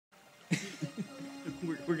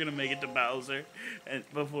we're gonna make it to Bowser, and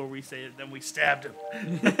before we say it, then we stabbed him.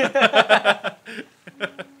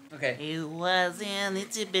 Okay. It was an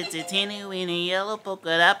itsy bitsy teeny weeny yellow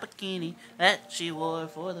polka dot bikini that she wore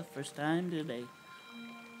for the first time today.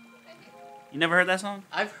 You never heard that song?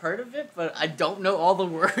 I've heard of it, but I don't know all the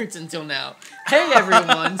words until now. Hey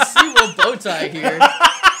everyone, SeaWorld Bowtie here.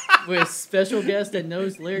 With special guest that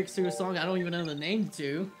knows lyrics to a song I don't even know the name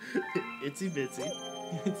to. Itsy bitsy,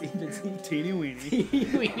 Itsy bitsy. teeny weeny,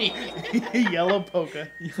 Weenie. yellow polka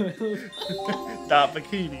dot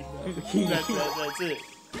bikini. That's it.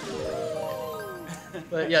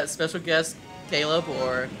 But yeah, special guest Caleb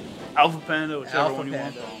or Alpha Panda, whichever Alpha one you want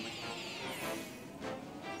Panda. to call me.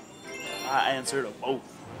 I answer to both.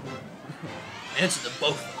 answer to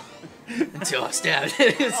both until I stabbed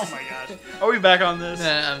it. Oh my gosh. Are we back on this?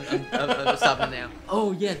 Nah, I'm stopping now.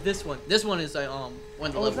 Oh yeah, this one. This one is one of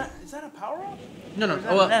the Oh, levels. is that a power up? No, no. Or is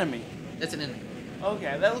that Oh, well, an enemy? that's an enemy.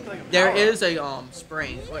 Okay, that looked like a power There up. is a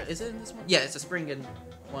spring. What is it in this one? Yeah, it's a spring in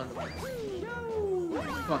one of the ones.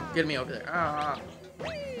 Come on, get me over there. Ah.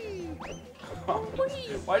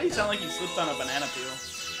 Why do you sound like you slipped on a banana peel?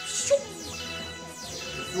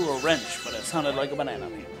 You threw a wrench, but it sounded like a banana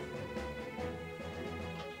peel.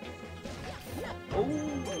 Oh,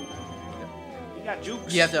 you got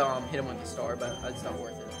jukes. You have to hit him with the star, but it's not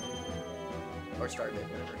worth it. Or star bit,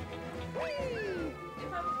 whatever.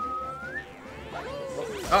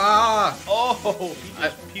 Ah! Oh, he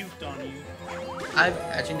just puked on you. I've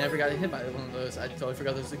actually never got hit by one of those. I totally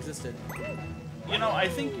forgot those existed. You know, I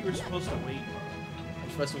think you were supposed to wait.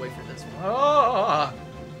 I'm supposed to wait for this one. Ah!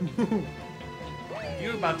 You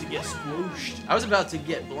were about to get squooshed. I was about to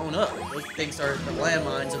get blown up. Those things are the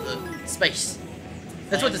landmines of the space.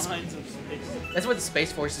 That's what the Landmines of space. that's what the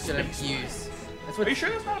Space Force is gonna use. That's what Are you sure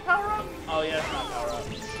that's not a power up? Oh yeah, it's not a power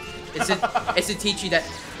up. it's to teach you that.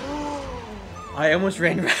 I almost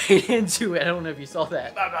ran right into it. I don't know if you saw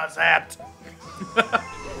that. I got zapped. I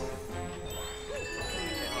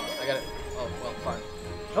got it. Oh well, fine.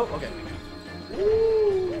 Oh okay.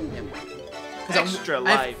 Yeah. 'Cause Extra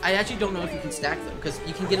life. I actually don't know if you can stack them because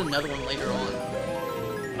you can get another one later on.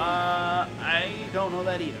 I don't know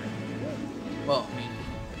that either. Well, I mean,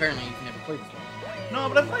 apparently you can never play this one. No,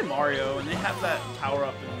 but I play Mario, and they have that power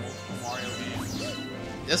up in multiple Mario games.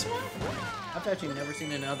 This one? I've actually never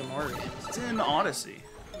seen another Mario game. It's in Odyssey.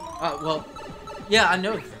 Well, yeah, I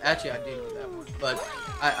know. Actually, I do know that one, but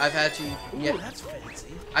I've actually Ooh, that's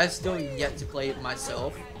fancy. I still yet to play it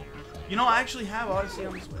myself. You know, I actually have Odyssey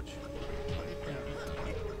on the Switch.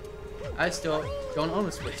 I still don't own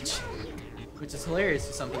a Switch, which is hilarious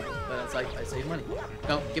to some people, but it's like I save money.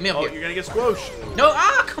 No, get me up Oh, here. you're gonna get squoshed. No,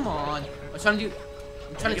 ah, come on! I'm trying to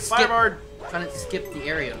Get skip. hard. Trying to skip the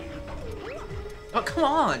area. Oh, come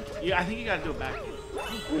on! Yeah, I think you gotta do it back.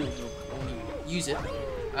 Use it.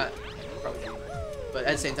 Probably. But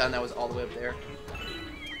at the same time, that was all the way up there.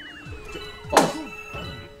 Oh.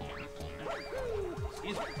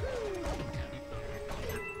 Excuse me.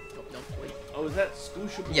 No, wait. Oh, is that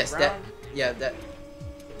squooshable Yes, ground? that. Yeah, that.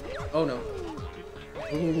 Oh no.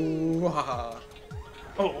 Ooh, ha, ha.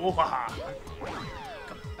 Oh, haha.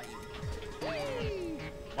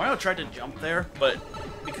 Mario tried to jump there, but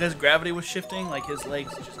because gravity was shifting, like his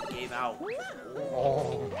legs just gave out.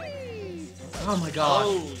 Oh. Oh my gosh.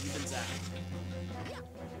 Oh, you've been zapped.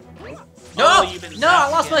 No! Oh, you've been No, zapped I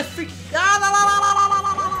lost again. my freak. Ah, la, la, la, la, la,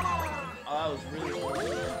 la, la, la. Oh, that was really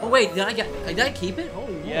close. Oh wait, did I keep it? Oh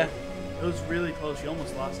Yeah, it was really close. You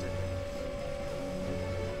almost lost it.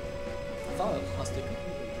 I thought I lost it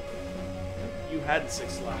completely. You had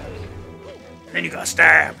 6 lives. And you got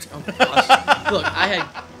stabbed. Oh gosh. Look, I had.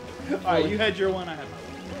 Alright, you had your one, I had my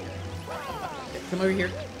Come over here,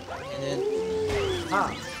 and then.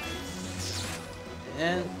 Ah.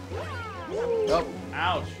 And. Oh, one.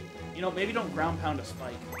 Ouch. You know, maybe don't ground pound a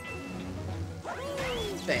spike.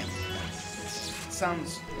 bam. It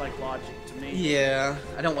sounds like logic to me. Yeah,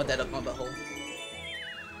 I don't want that up my butthole.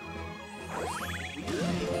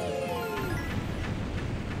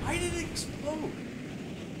 Why did it explode?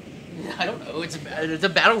 I don't know. It's a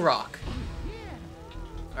battle rock.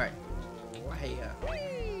 All right. Hey.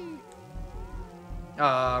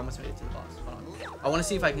 I almost made it to the boss. Hold on. I want to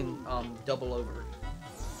see if I can double over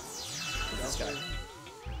this guy.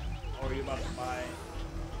 Or are you about to buy?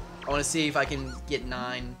 I want to see if I can get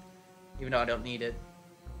 9, even though I don't need it.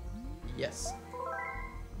 Yes.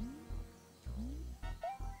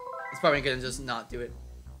 It's probably gonna just not do it.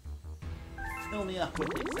 Fill me up with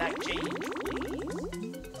exact change,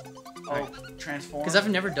 please. Oh, transform. Because I've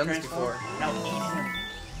never done this Transform. before. Now eat him.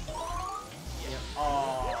 Yeah.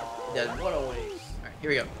 Oh, Yeah. what a waste. All right, here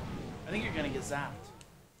we go. I think you're gonna get zapped.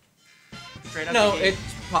 Straight out No, the gate? it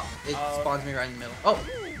Oh, spawns me right in the middle. Oh,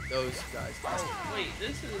 those guys. Oh, wait,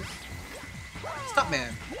 this is... Stop,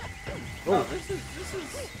 man. Oh, this is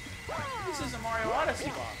a Mario Odyssey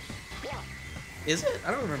boss. Is it?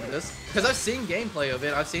 I don't remember this. Because I've seen gameplay of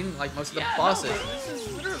it. I've seen like most of the Yeah, bosses. no, but this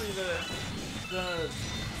is literally the...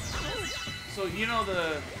 So, you know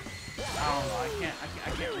the... I don't know, I can't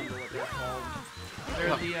remember what they're called.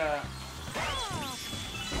 They're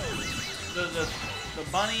the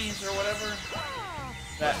bunnies or whatever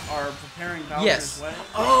that are preparing Bowser's Yes. wedding.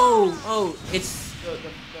 Oh, it's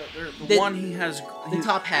The one he has... the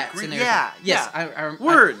top hats green, and everything. yeah, Yes, yeah.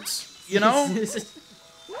 Words, you know?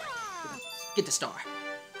 Get the star.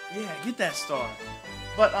 Yeah, get that star.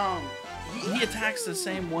 But, he attacks the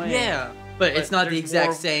same way. Yeah, but it's not the there's exact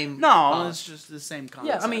more- same. No, it's just the same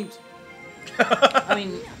concept. Yeah, I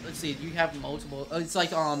mean, let's see. You have multiple. It's like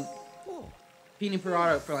Peanut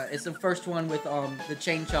Pirata. It's the first one with the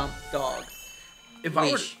Chain Chomp dog. If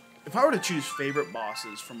Leash. I were to choose favorite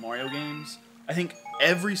bosses from Mario games, I think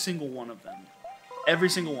every single one of them,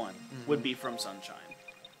 would be from Sunshine.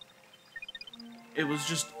 It was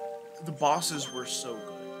just the bosses were so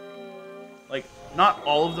good. Like, not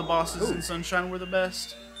all of the bosses in Sunshine were the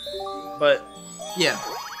best, but Yeah.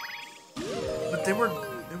 they were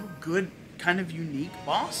good, kind of unique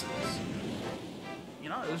bosses. You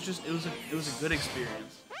know, it was a good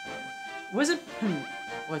experience. Was it?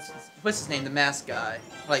 What's his name? The mask guy.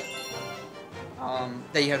 Like,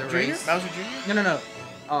 that you have the Junior? race. Bowser Jr.? No.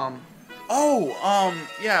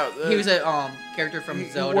 Yeah. He was a character from he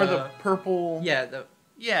Zelda. wore the purple. Yeah,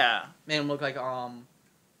 Yeah. made him look like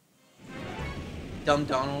Dumb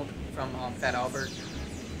Donald from Fat Albert.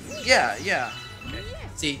 Yeah, yeah.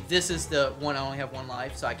 See, this is the one I only have one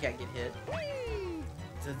life, so I can't get hit.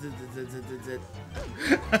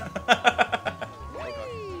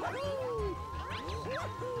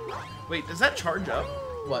 Wait, does that charge up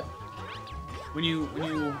What? when you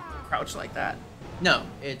crouch like that? No,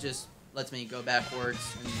 it just lets me go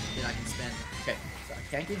backwards, and then I can spin. Okay, so I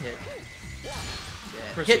can't get hit. Yeah,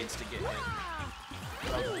 hit. Proceeds to get hit.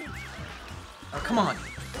 Oh, come on.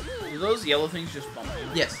 Do those yellow things just bump you?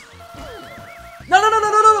 Yes.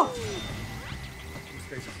 No!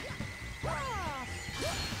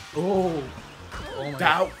 Oh. Oh my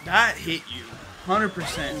God. That hit you.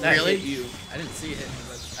 100%. That Really? hit you. I didn't see it.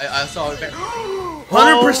 I saw it. 100% Oh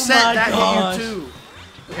my that gosh. hit you too.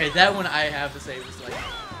 Okay, that one I have to say was like,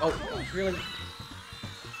 oh, really?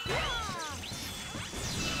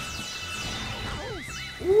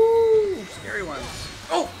 Ooh, scary ones.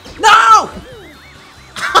 Oh, no!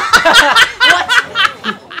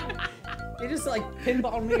 What? They just like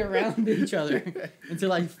pinballed me around each other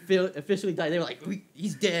until I officially died. They were like,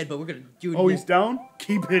 he's dead, but we're gonna do it. Oh, he's down?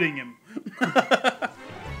 Keep hitting him.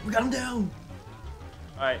 We got him down.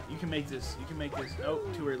 Alright, you can make this. You can make this. Nope,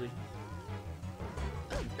 too early.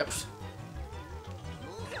 Yep.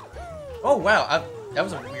 Oh wow, that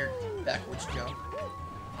was a weird backwards jump.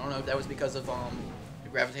 I don't know if that was because of the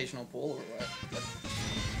gravitational pull or what. But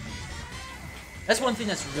that's one thing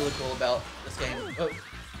that's really cool about this game. Oh.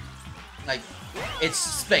 Like, it's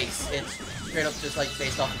space. It's straight up just like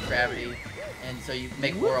based off of gravity, and so you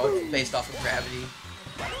make worlds based off of gravity.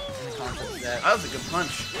 And the concept of that. That was a good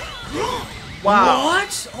punch. Wow.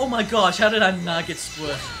 What? Oh my gosh! How did I not get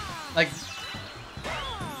squished? Like,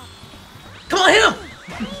 come on, hit him!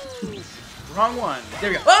 Wrong one.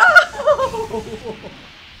 There we go. Ah!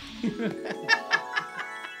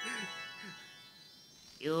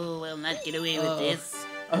 You will not get away with this.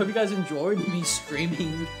 I hope you guys enjoyed me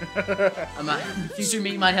screaming. Future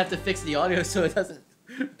me might have to fix the audio so it doesn't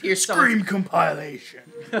pierce someone. Scream compilation.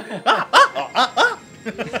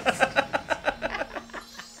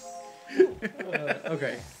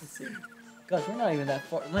 Okay, let's see. Gosh, we're not even that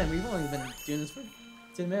far. Man, we've only been doing this for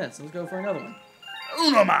 10 minutes. Let's go for another one.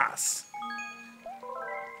 Uno más.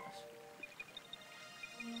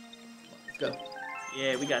 Let's go.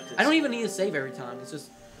 Yeah, we got this. I don't even need to save every time. It's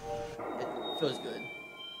just, it feels good.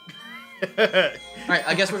 Alright,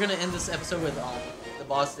 I guess we're gonna end this episode with the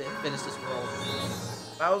boss that finished this world.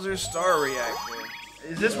 Bowser's Star Reactor.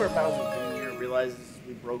 Is this where Bowser Jr. realizes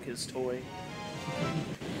we broke his toy?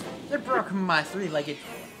 They broke my three-legged...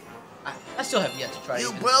 I still have yet to try it.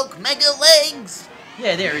 You broke Mega Legs!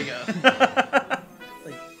 Yeah, there we go.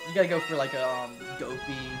 Like, you gotta go for like a dopey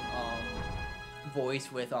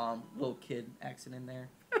voice with little kid accent in there.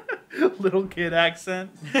 Little kid accent?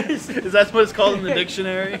 Is that what it's called in the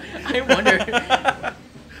dictionary? I wonder.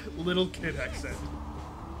 Little kid accent.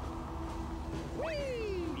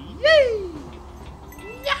 Yay!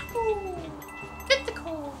 Yahoo! Get the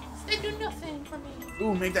coins. They do nothing for me.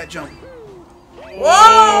 Ooh, make that jump.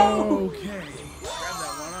 Whoa! Okay. Grab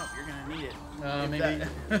that one up. You're gonna need it.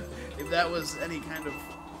 Maybe. If that was any kind of.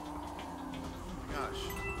 Oh my gosh.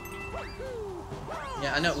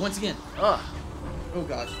 Yeah, I know. Once again. Ugh. Oh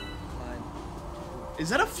gosh. Mine. Is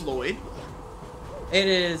that a Floyd? It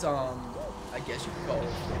is. I guess you could call it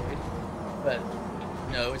a Floyd, but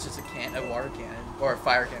no, it's just a water cannon or a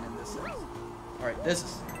fire cannon in this sense. All right, this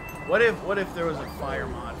is. What if there was a fire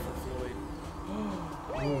mod for Floyd?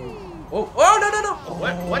 Oh! Oh no no no!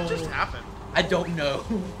 What just happened? I don't know.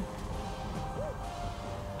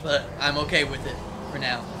 But I'm okay with it for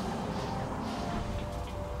now.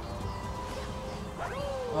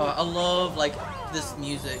 I love like this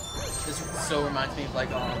music. This so reminds me of like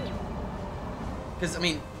because I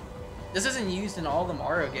mean, this isn't used in all the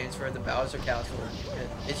Mario games for the Bowser Castle.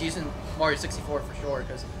 It's used in Mario 64 for sure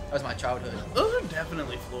because that was my childhood. Those are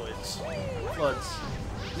definitely Floyds. Floods.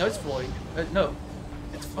 No, it's Floyd. No,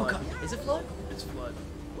 It's oh Flood. god, is it Flood? It's Flood.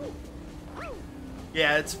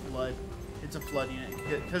 Yeah, it's Flood. It's a flood unit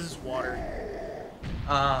because it's water.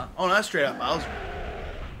 Oh no, that's straight up Bowser.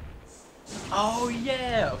 Oh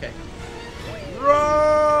yeah. Okay.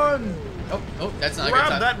 Run! Oh, that's not a good Grab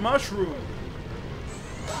time. that mushroom.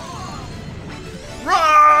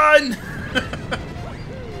 Run!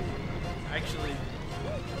 Actually,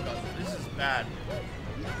 this is bad.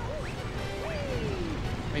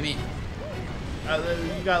 What do you mean?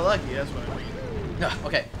 You got lucky, that's what I mean. No,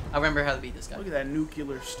 okay. I remember how to beat this guy. Look at that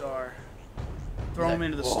nuclear star. Throw He's him like,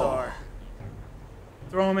 into the "Whoa." star.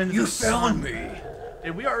 Throw him into the sun. me.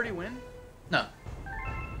 Did we already win? No.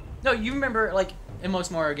 No, you remember like in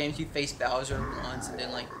most Mario games you face Bowser once and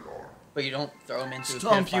then like, but you don't throw him into a pit of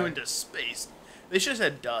Stomp you fire. into space. They should have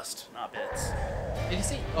said dust, not bits. Did you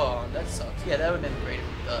see? Oh, that sucks. Yeah, that would have been great if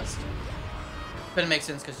it dust. But it makes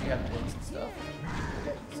sense because you got pits and stuff.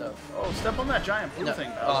 So. Oh, step on that giant blue No,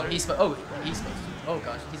 thing, Bowser. he's supposed to. Oh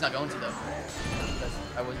gosh, he's not going to though. Because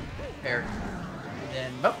I wasn't prepared. And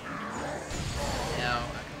then, oh. Now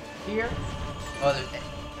I come here. Oh,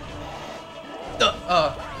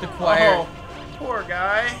 the choir. Oh, poor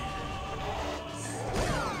guy.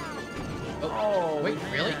 Oh, wait,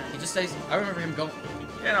 man. really? He just stays. I remember him going.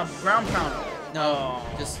 Yeah, no, ground pound. No,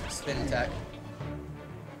 Oh. just spin attack.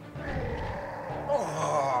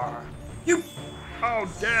 Oh, you How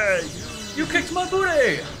dare you? you kicked my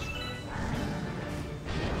booty!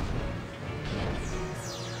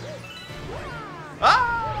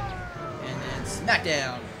 Ah! And then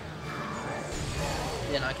smackdown.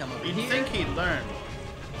 Then I come over You'd here. think he'd learn.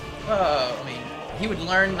 I mean, he would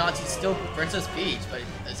learn not to steal Princess Peach, but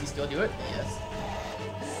does he still do it? Yes.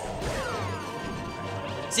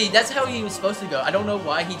 See, that's how he was supposed to go. I don't know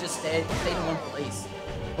why he just stayed in one place.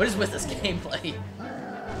 What is with this gameplay?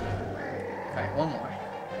 Alright, one more.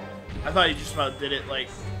 I thought he just about did it like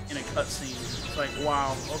in a cutscene. It's like,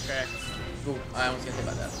 wow, okay. Ooh, I almost gonna think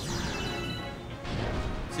about that.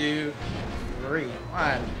 2, 3,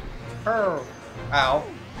 1. Ow.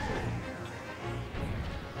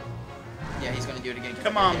 Yeah, he's gonna do it again.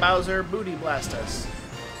 Come on, Bowser, booty blast us.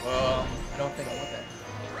 Well, I don't think I want that.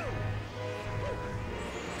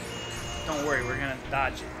 Don't worry, we're gonna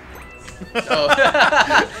dodge it. Oh.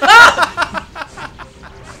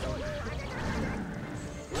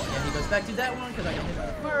 Yeah, he goes back to that one because I got hit by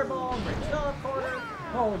a fireball, break it off, corner.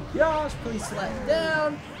 Oh gosh, please slap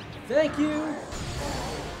down. Thank you.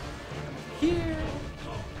 Here.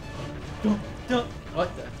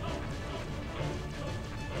 What the?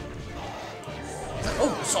 It's like,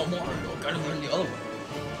 oh, I saw Mario. Gotta learn the other one.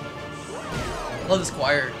 I love this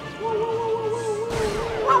choir.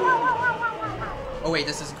 Oh wait,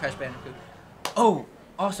 this isn't Crash Bandicoot. Oh,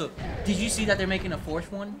 also, did you see that they're making a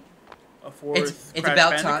fourth one? A fourth. It's Crash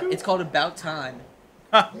about Bandicoot? time. It's called About Time.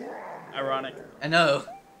 Ha! Ironic. I know.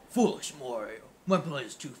 Foolish Mario. My play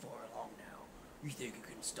is too far along now. You think you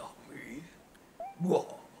can stop me?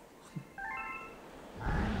 Whoa.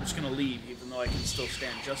 I'm just gonna leave, even though I can still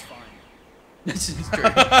stand just fine. This is true.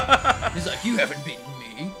 He's like, you haven't beaten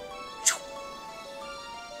me.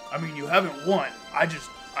 I mean, you haven't won. I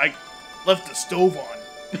left the stove on.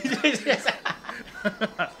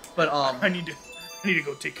 But I need to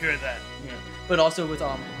go take care of that. yeah. But also with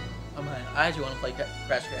I actually want to play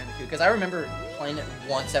Crash Bandicoot because I remember playing it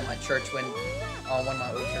once at my church when one of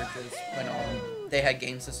my old churches when they had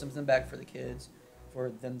game systems in the back for the kids for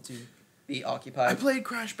them to be occupied. I played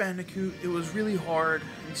Crash Bandicoot. It was really hard,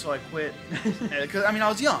 and so I quit. Because I mean, I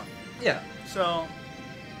was young. Yeah. So,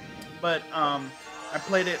 but I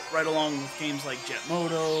played it right along with games like Jet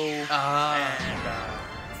Moto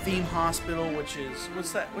and Theme Hospital, which is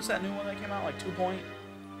what's that new one that came out, like 2 Point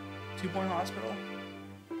Hospital?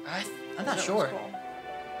 I'm not Is that what sure. it's called?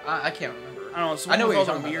 I can't remember. I don't know. So I know with what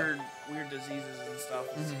all you're the talking about. weird diseases and stuff.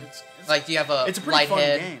 It's Like, do you have a it's a pretty light fun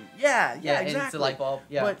head? game. Yeah, Yeah, exactly. and it's a light bulb.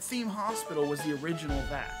 Yeah. But Theme Hospital was the original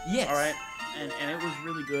that. Yes. All right. And it was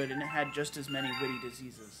really good, and it had just as many witty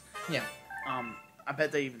diseases. Yeah. I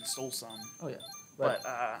bet they even stole some. Oh yeah. But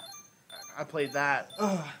I played that.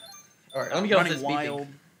 All right, let me get off Running this Wild.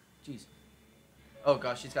 beeping. Jeez. Oh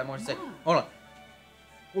gosh, she's got more to say. Hold on.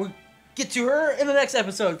 We'll get to her in the next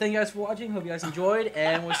episode. Thank you guys for watching. Hope you guys enjoyed,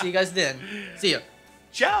 and we'll see you guys then. See ya.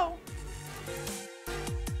 Ciao.